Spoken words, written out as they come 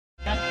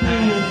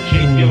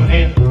your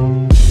head.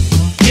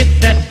 Get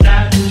that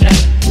style check.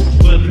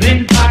 Put it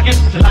in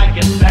pockets till I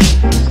get back.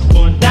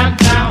 Going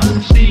downtown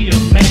to see a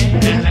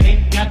man, and I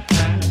ain't got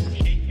time to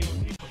shake your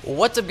head.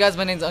 What's up, guys?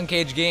 My name's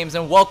unCAGEDgamez,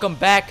 and welcome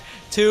back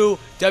to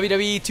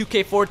WWE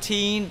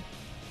 2K14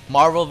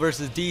 Marvel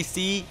vs.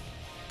 DC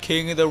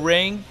King of the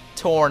Ring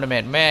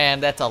tournament.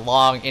 Man, that's a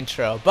long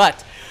intro.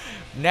 But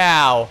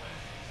now,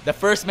 the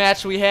first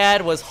match we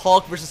had was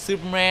Hulk vs.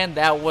 Superman.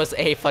 That was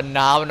a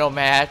phenomenal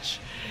match.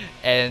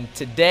 And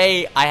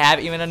today, I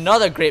have even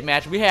another great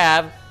match. We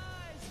have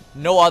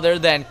no other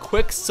than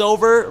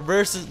Quicksilver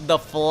versus The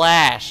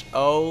Flash.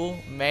 Oh,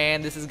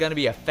 man, this is going to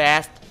be a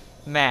fast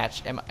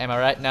match. Am I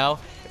right? No?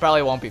 It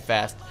probably won't be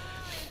fast.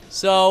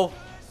 So,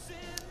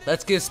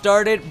 let's get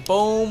started.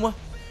 Boom.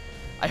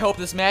 I hope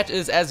this match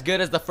is as good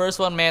as the first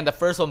one. Man, the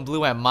first one blew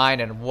my mind,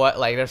 and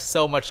there's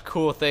so much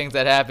cool things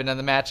that happened in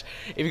the match.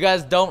 If you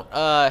guys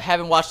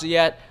haven't watched it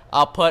yet,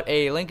 I'll put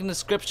a link in the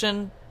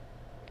description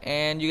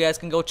and you guys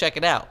can go check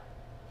it out.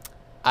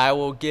 I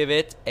will give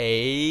it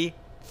a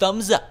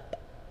thumbs up.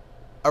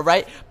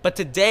 Alright, but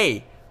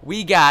today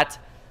we got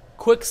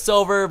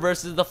Quicksilver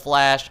versus The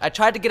Flash. I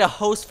tried to get a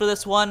host for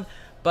this one,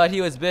 but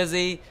he was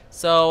busy,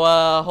 so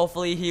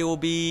hopefully he will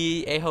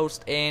be a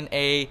host in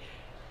a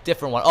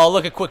different one. Oh,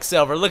 look at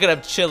Quicksilver. Look at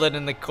him chilling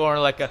in the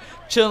corner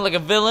chilling like a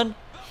villain.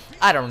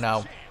 I don't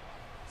know.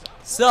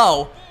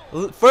 So,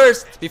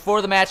 first,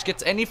 before the match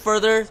gets any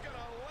further,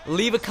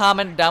 leave a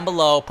comment down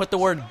below. Put the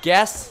word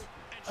guess,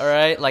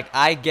 alright, like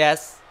I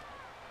guess,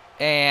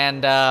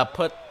 and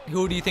put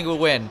who do you think will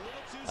win,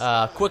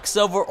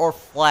 Quicksilver or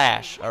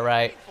Flash,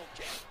 alright?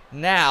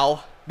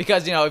 Now,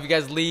 because, you know, if you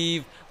guys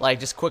leave like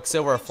just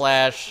Quicksilver or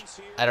Flash,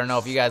 I don't know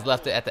if you guys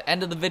left it at the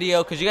end of the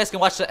video, because you guys can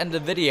watch the end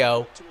of the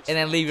video and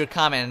then leave your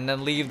comment, and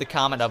then leave the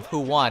comment of who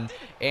won,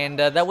 and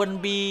that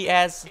wouldn't be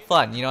as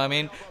fun, you know what I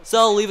mean?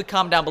 So leave a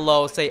comment down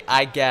below, say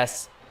I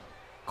guess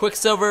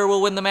Quicksilver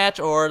will win the match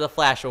or the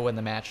Flash will win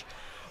the match.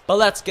 But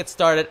let's get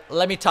started.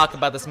 Let me talk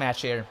about this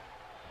match here.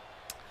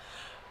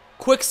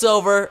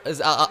 Quicksilver is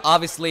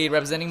obviously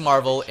representing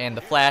Marvel, and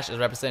the Flash is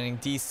representing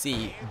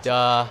DC.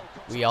 Duh,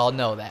 we all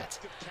know that.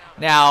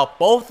 Now,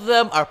 both of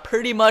them are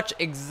pretty much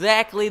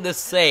exactly the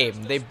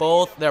same.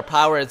 Their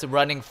power is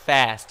running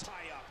fast.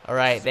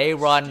 Alright, they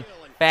run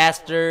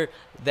faster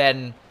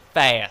than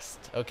fast,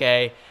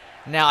 okay?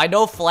 Now, I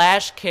know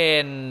Flash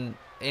can,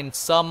 in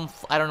some,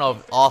 I don't know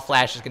if all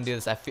Flashes can do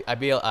this. I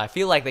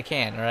feel like they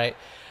can, right?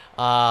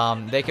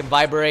 They can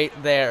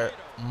vibrate their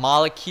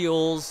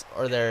molecules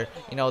or their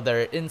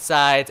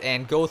insides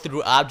and go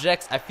through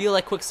objects. I feel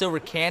like Quicksilver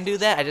can do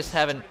that. I just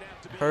haven't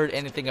heard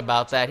anything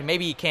about that.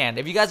 Maybe he can.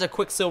 If you guys are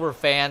Quicksilver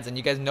fans and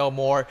you guys know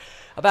more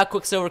about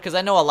Quicksilver, because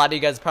I know a lot of you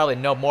guys probably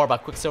know more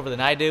about Quicksilver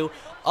than I do.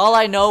 All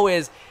I know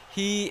is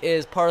he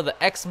is part of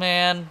the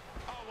X-Men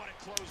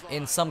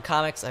in some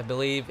comics, I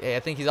believe. I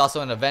think he's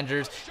also in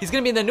Avengers. He's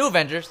gonna be in the new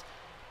Avengers,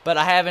 but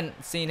I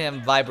haven't seen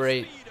him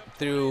vibrate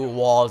through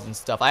walls and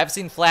stuff. I have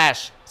seen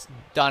Flash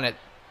done it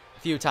a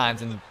few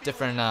times in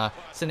different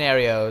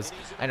scenarios.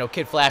 I know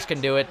Kid Flash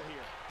can do it.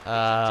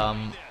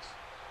 I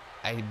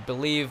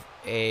believe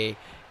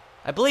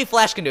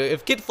Flash can do it.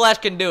 If Kid Flash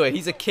can do it,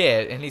 he's a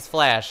kid and he's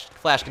Flash.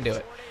 Flash can do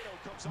it.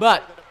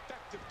 But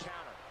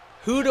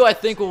who do I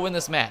think will win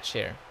this match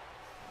here?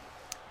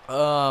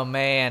 Oh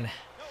man,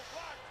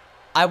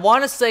 I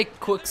want to say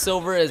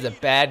Quicksilver is a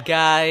bad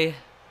guy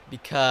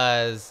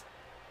because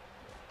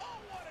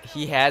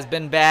he has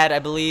been bad, I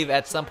believe,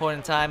 at some point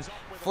in time.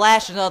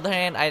 Flash, on the other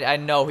hand, I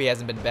know he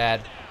hasn't been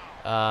bad.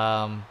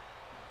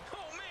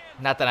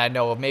 Not that I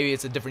know of. Maybe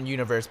it's a different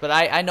universe, but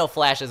I know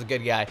Flash is a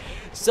good guy.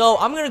 So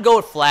I'm going to go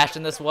with Flash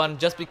in this one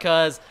just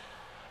because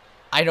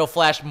I know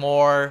Flash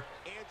more.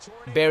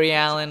 Barry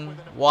Allen,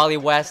 Wally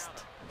West.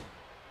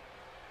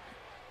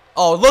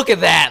 Oh, look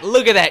at that.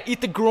 Look at that. Eat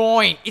the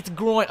groin. Eat the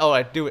groin. Oh,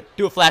 I do it.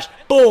 Do it, Flash.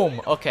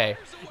 Boom. Okay.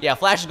 Yeah,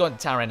 Flash is going to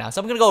town right now.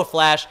 So I'm going to go with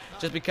Flash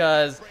just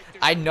because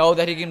I know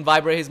that he can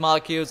vibrate his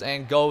molecules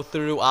and go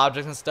through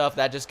objects and stuff.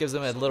 That just gives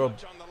him a little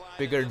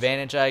bigger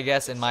advantage, I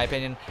guess, in my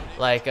opinion.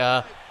 Like,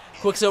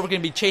 Quicksilver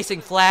can be chasing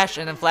Flash,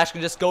 and then Flash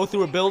can just go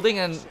through a building,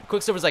 and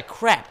Quicksilver's like,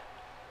 crap.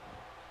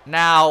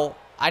 Now,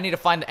 I need to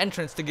find the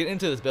entrance to get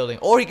into this building.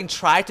 Or he can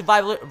try to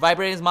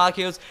vibrate his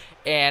molecules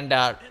and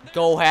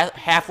go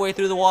halfway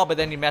through the wall, but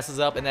then he messes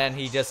up, and then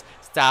he just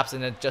stops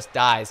and it just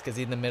dies because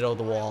he's in the middle of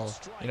the wall.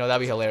 You know,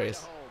 that'd be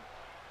hilarious.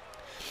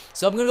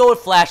 So I'm going to go with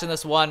Flash in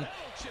this one.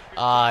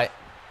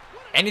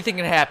 Anything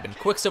can happen.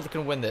 Quicksilver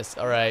can win this,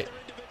 alright?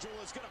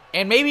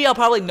 And maybe I'll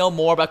probably know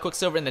more about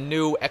Quicksilver in the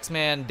new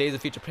X-Men Days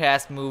of Future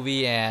Past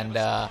movie and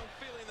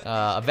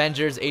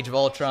Avengers Age of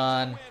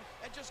Ultron,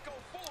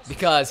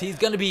 because he's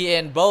going to be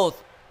in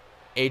both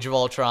Age of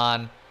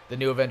Ultron, the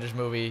new Avengers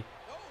movie,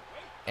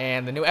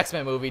 and the new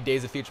X-Men movie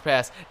Days of Future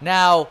Past.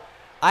 Now,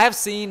 I have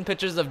seen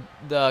pictures of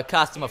the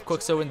costume of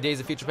Quicksilver in Days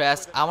of Future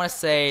Past. I want to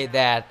say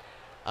that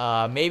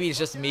maybe it's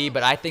just me,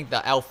 but I think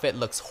the outfit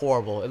looks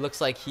horrible. It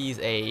looks like he's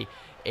a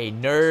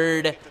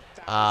nerd.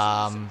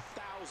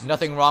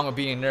 Nothing wrong with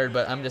being a nerd,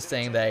 but I'm just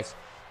saying that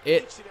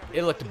it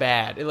looked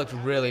bad. It looked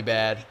really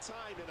bad.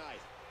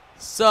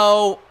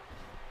 So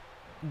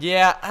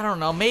Yeah, I don't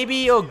know.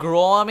 Maybe it'll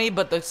grow on me,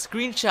 but the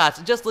screenshots,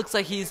 it just looks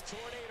like he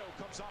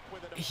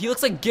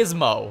looks like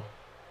Gizmo.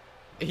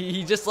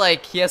 He just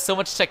like, he has so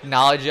much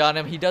technology on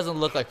him. He doesn't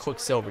look like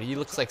Quicksilver. He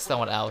looks like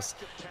someone else.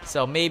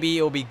 So maybe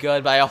it'll be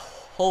good, but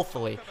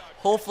hopefully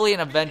in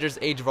Avengers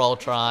Age of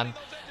Ultron,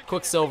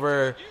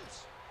 Quicksilver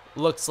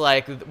looks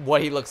like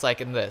what he looks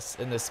like in this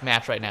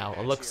match right now.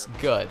 It looks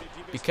good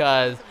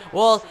because,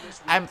 well,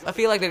 I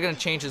feel like they're gonna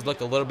change his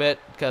look a little bit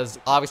because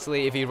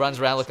obviously if he runs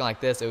around looking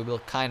like this, it would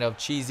look kind of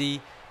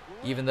cheesy,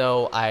 even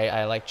though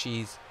I like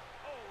cheese.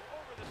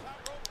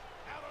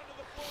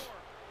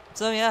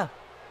 So yeah,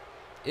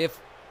 if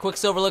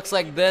Quicksilver looks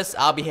like this,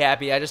 I'll be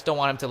happy. I just don't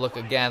want him to look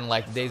again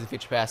like Days of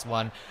Future Past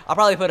 1. I'll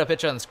probably put a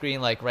picture on the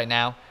screen like right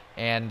now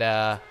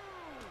and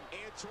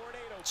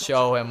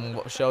show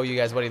you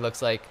guys what he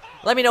looks like.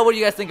 Let me know what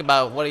you guys think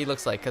about what he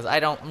looks like, because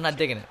I'm not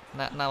digging it,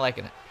 not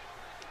liking it.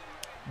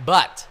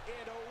 But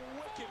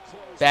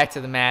back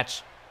to the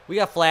match. We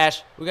got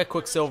Flash, we got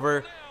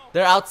Quicksilver.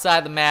 They're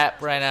outside the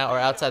map right now, or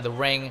outside the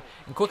ring,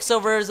 and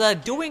Quicksilver is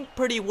doing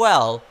pretty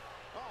well.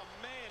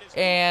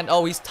 And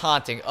oh, he's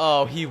taunting.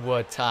 Oh, he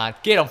would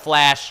taunt. Get him,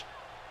 Flash.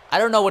 I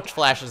don't know which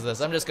Flash is this.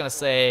 I'm just gonna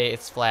say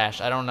it's Flash.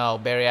 I don't know.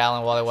 Barry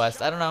Allen, Wally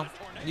West. I don't know.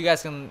 You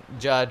guys can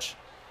judge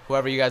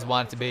whoever you guys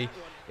want it to be.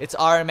 It's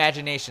our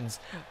imaginations,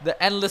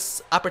 the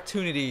endless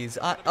opportunities.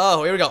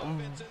 Oh, here we go.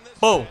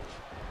 Boom.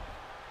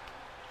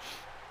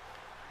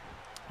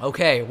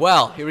 Okay,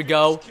 well, here we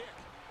go.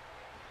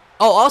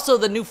 Oh, also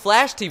the new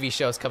Flash TV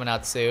show is coming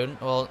out soon.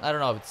 Well, I don't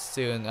know if it's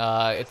soon.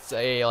 It's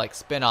a like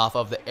spin-off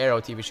of the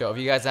Arrow TV show. If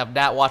you guys have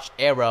not watched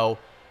Arrow,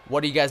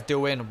 what are you guys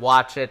doing?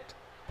 Watch it.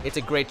 It's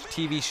a great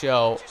TV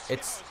show.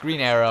 It's Green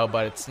Arrow,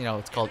 but it's, you know,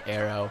 it's called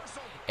Arrow.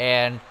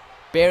 And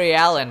Barry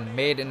Allen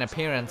made an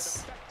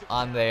appearance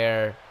on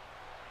there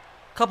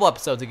a couple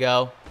episodes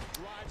ago,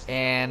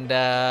 and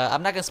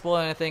I'm not gonna spoil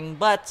anything,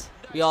 but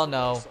we all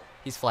know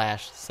he's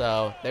Flash,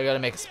 so they're gonna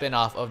make a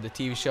spin-off of the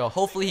TV show.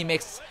 Hopefully he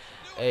makes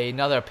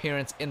another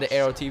appearance in the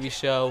Arrow TV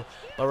show,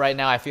 but right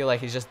now I feel like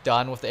he's just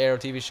done with the Arrow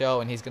TV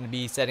show and he's gonna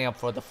be setting up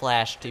for the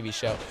Flash TV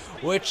show,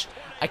 which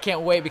I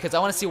can't wait because I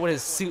want to see what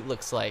his suit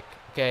looks like.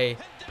 Okay,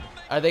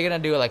 are they gonna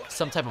do like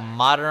some type of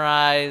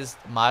modernized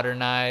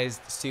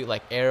suit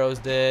like Arrow's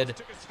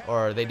did,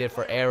 or they did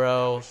for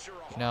Arrow?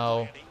 You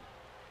know,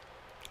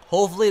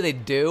 hopefully they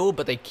do,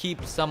 but they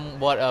keep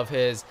somewhat of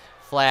his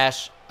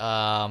Flash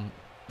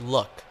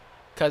look.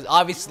 Because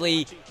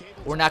obviously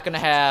we're not going to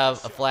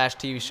have a Flash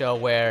TV show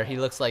where he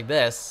looks like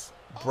this.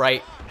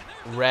 Bright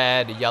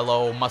red,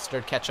 yellow,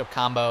 mustard, ketchup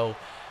combo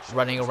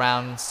running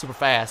around super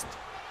fast.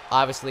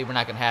 Obviously we're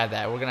not going to have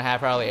that. We're going to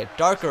have probably a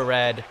darker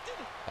red,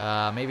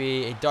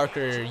 maybe a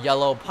darker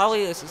yellow.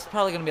 It's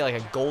probably going to be like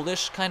a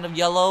goldish kind of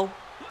yellow.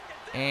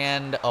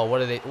 And, oh,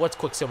 what's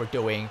Quicksilver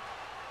doing?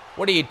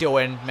 What are you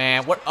doing,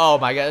 man? What? Oh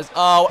my God!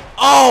 Oh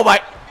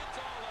my!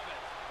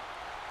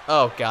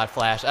 Oh God,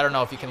 Flash! I don't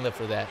know if you can live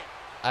through that.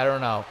 I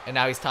don't know. And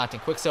now he's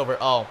taunting Quicksilver.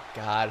 Oh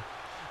God!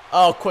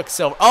 Oh,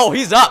 Quicksilver! Oh,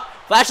 he's up!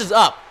 Flash is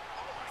up!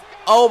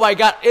 Oh my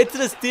God! Into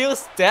the steel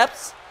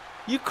steps?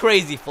 You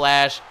crazy,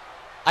 Flash!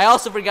 I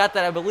also forgot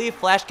that I believe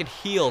Flash can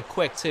heal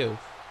quick too.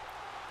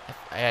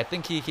 I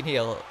think he can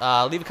heal.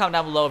 Leave a comment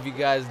down below if you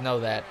guys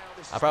know that.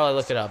 I'll probably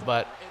look it up,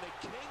 but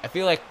I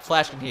feel like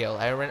Flash can heal.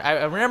 I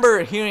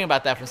remember hearing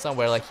about that from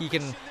somewhere. Like he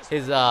can,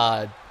 his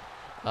what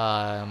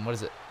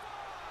is it?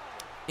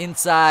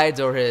 Insides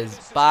or his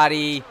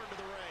body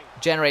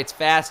generates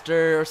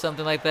faster or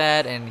something like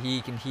that, and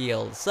he can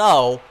heal.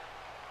 So,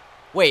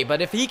 wait,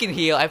 but if he can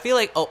heal, I feel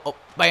like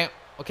bam.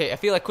 Okay, I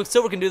feel like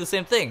Quicksilver can do the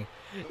same thing.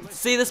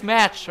 See, this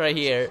match right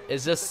here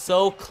is just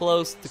so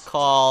close to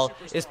call.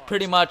 It's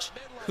pretty much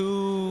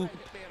who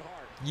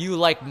you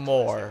like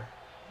more,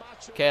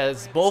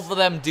 because both of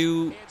them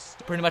do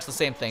pretty much the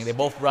same thing. They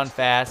both run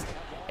fast,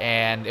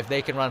 and if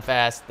they can run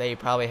fast, they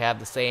probably have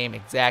the same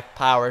exact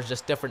powers,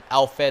 just different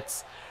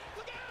outfits.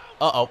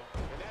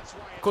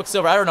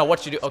 Quicksilver, I don't know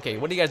what you do. Okay,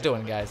 what are you guys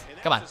doing, guys?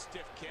 Come on.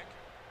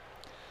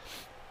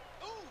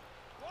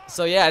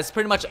 So yeah, it's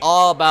pretty much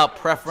all about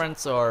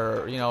preference,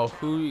 or you know,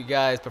 who you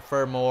guys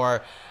prefer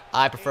more.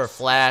 I prefer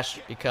Flash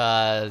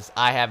because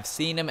I have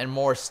seen him in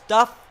more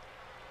stuff.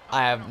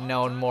 I have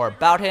known more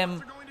about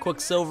him.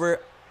 Quicksilver,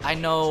 I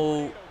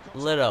know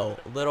little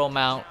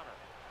amount.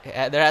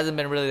 There hasn't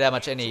been really that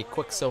much any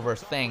Quicksilver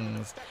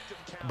things,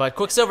 but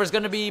Quicksilver is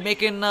going to be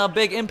making a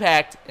big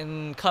impact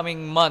in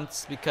coming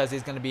months because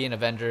he's going to be in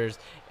Avengers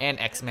and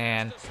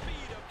X-Men,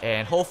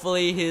 and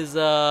hopefully his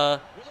oh,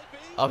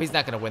 he's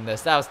not going to win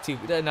this. That was too,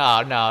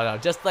 no,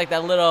 just like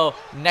that little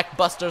neck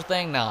buster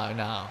thing.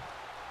 No,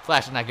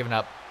 Flash is not giving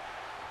up.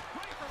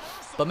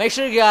 But make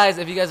sure you guys,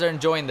 if you guys are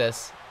enjoying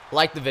this,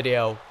 like the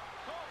video.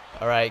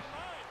 All right,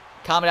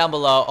 comment down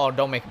below. Oh,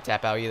 don't make him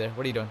tap out either.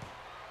 What are you doing?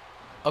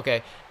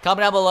 Okay,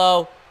 comment down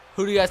below.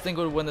 Who do you guys think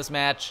would win this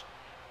match?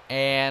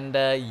 And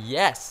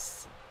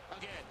yes,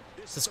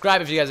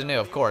 subscribe if you guys are new,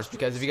 of course,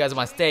 because if you guys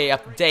want to stay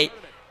up to date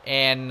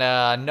and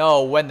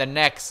know when the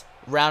next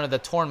round of the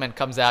tournament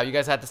comes out, you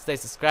guys have to stay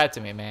subscribed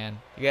to me, man.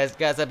 You guys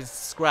have to be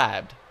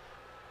subscribed.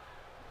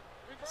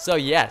 So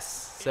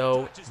yes,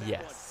 So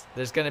yes,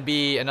 there's gonna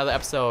be another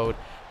episode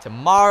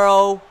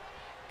tomorrow,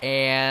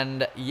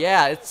 and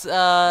yeah, it's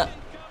I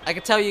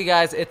can tell you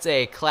guys it's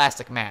a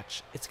classic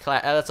match.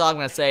 That's all I'm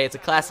gonna say. It's a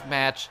classic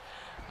match,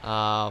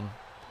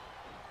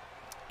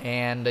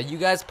 and you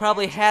guys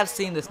probably have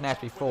seen this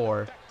match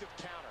before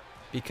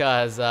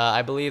because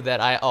I believe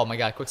that oh my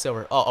God,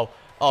 Quicksilver.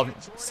 Oh,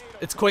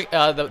 it's quick.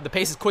 The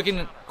pace is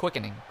quickening.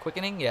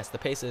 Yes, the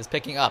pace is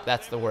picking up.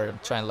 That's the word I'm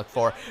trying to look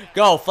for.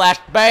 Go, Flash!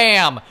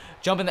 Bam!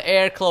 Jump in the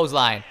air,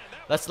 clothesline.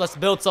 Let's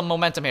build some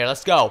momentum here.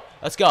 Let's go.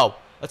 Let's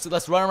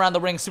run around the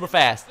ring super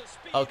fast.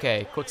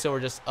 Okay, Quicksilver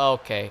just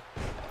okay.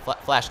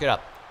 Flash, get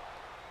up.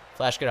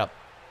 Flash, get up.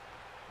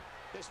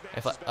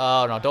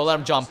 Oh no, don't let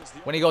him jump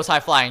when he goes high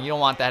flying. You don't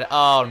want that.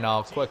 Oh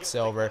no,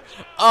 Quicksilver.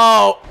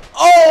 Oh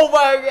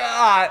my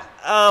God.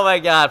 Oh my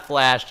God,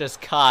 Flash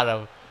just caught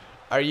him.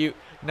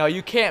 No,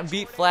 you can't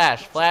beat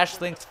Flash. Flash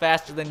thinks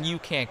faster than you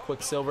can,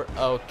 Quicksilver.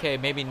 Okay,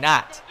 maybe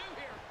not.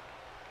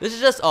 This is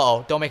just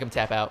don't make him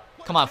tap out.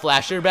 Come on,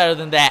 Flash, you're better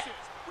than that.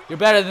 You're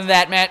better than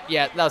that, man.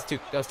 Yeah, that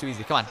was too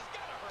easy. Come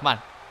on,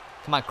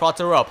 crawl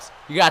to the ropes.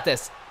 You got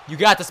this. You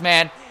got this,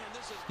 man.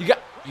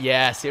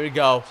 Yes, here we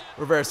go.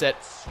 Reverse it.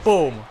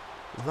 Boom.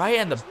 Right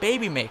in the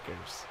baby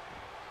makers.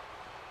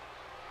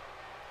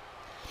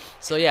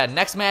 So yeah,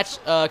 next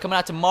match coming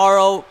out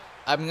tomorrow.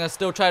 I'm gonna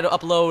still try to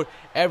upload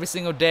every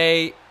single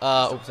day.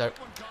 Of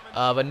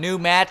a new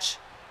match.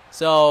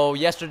 So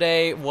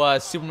yesterday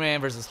was Superman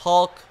versus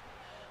Hulk.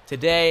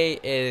 Today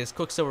is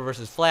Quicksilver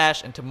versus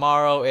Flash, and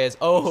tomorrow is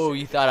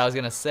you thought I was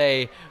gonna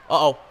say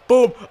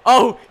boom.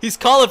 He's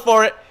calling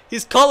for it.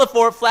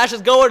 Flash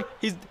is going.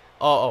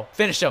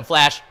 Finish him,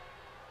 Flash.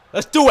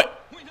 Let's do it.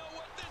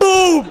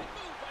 Boom.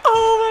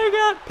 Oh my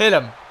God.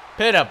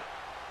 Pit him.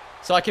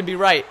 So I can be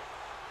right.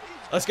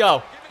 Let's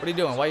go. What are you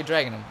doing? Why are you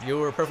dragging him? You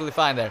were perfectly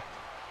fine there.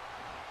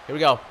 Here we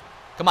go.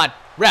 Come on.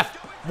 Ref.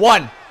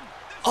 1.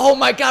 Oh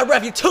my God,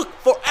 ref. You took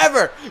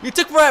forever.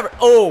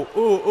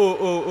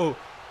 Oh.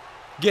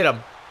 Get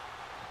him.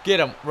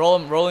 Roll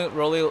him.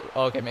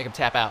 Okay, make him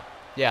tap out.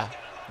 Yeah.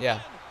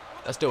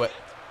 Let's do it.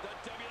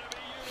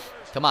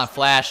 Come on,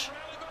 Flash.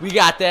 We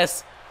got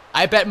this.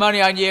 I bet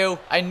money on you.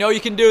 I know you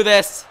can do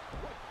this.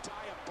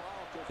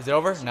 Is it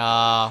over?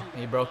 No,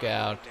 he broke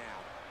out.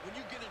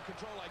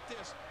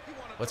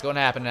 What's going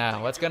to happen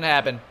now?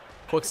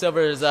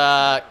 Quicksilver is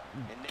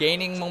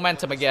gaining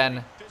momentum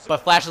again. But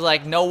Flash is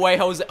like, no way,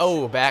 Jose.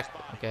 Oh, back.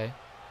 Okay.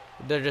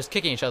 They're just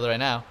kicking each other right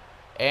now.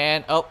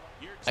 And,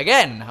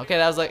 again. Okay,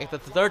 that was like the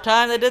third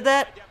time they did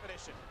that.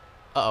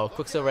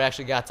 Quicksilver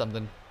actually got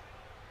something.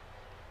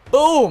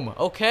 Boom.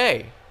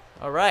 Okay.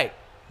 All right.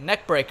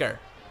 Neck breaker.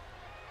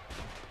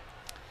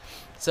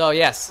 So,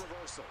 yes.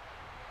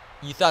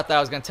 You thought that I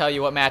was going to tell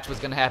you what match was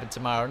going to happen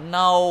tomorrow.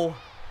 No.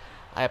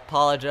 I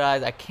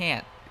apologize. I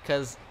can't.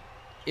 Because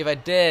if I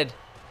did,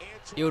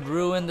 it would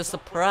ruin the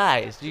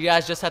surprise. You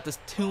guys just have to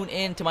tune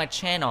in to my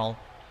channel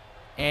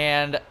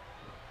and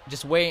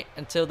just wait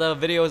until the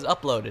video is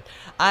uploaded.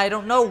 I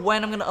don't know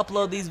when I'm going to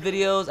upload these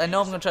videos. I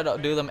know I'm going to try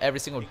to do them every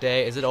single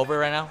day. Is it over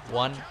right now?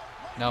 1?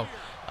 No.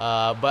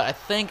 But I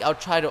think I'll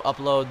try to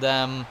upload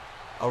them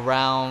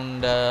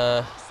around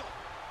I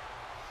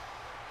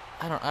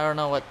don't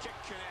know what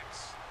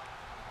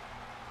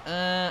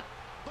I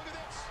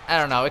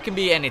don't know. It can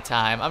be any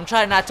time. I'm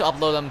trying not to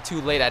upload them too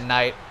late at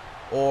night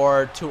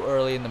or too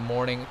early in the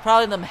morning.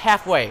 Probably them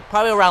halfway.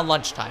 Probably around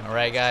lunchtime,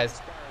 alright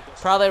guys?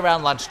 Probably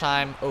around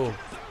lunchtime. Oh,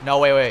 no,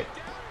 wait.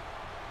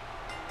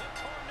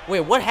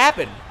 Wait, what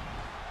happened?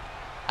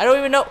 I don't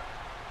even know.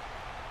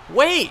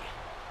 Wait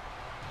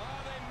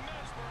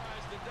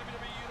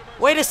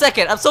a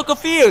second. I'm so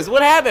confused.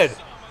 What happened?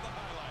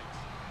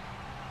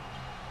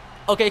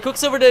 Okay,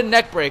 Quicksilver did a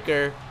neck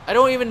breaker. I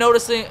don't even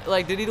notice it.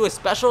 Like, did he do a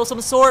special of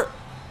some sort?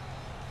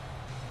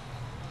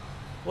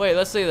 Wait,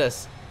 let's see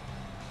this.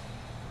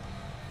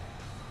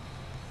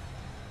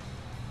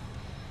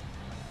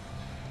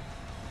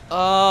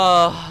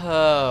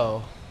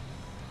 Oh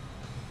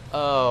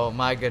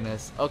my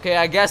goodness. Okay,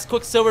 I guess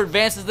Quicksilver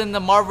advances in the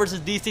Marvel vs.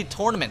 DC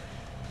tournament.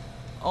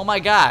 Oh my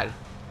God.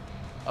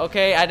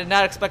 Okay, I did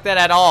not expect that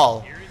at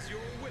all.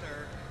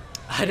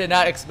 I did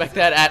not expect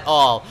that at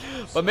all.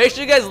 But make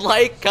sure you guys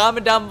like,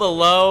 comment down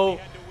below.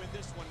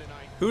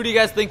 Who do you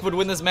guys think would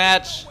win this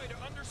match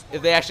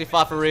if they actually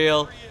fought for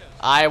real?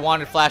 I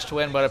wanted Flash to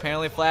win, but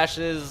apparently Flash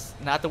is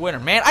not the winner.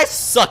 Man, I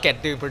suck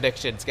at doing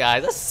predictions,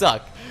 guys. I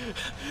suck.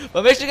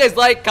 But make sure you guys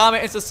like,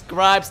 comment, and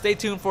subscribe. Stay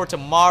tuned for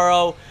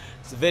tomorrow's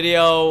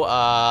video.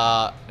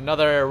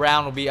 Another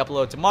round will be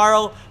uploaded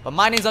tomorrow. But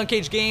my name's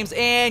unCAGEDgamez,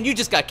 and you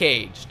just got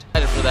caged.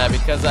 Excited for that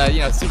because you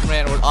know,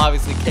 Superman was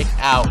obviously kicked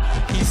out.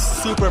 He's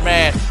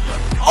Superman.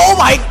 Oh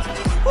my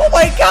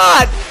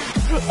God!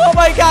 Oh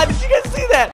my God! Did you guys see that?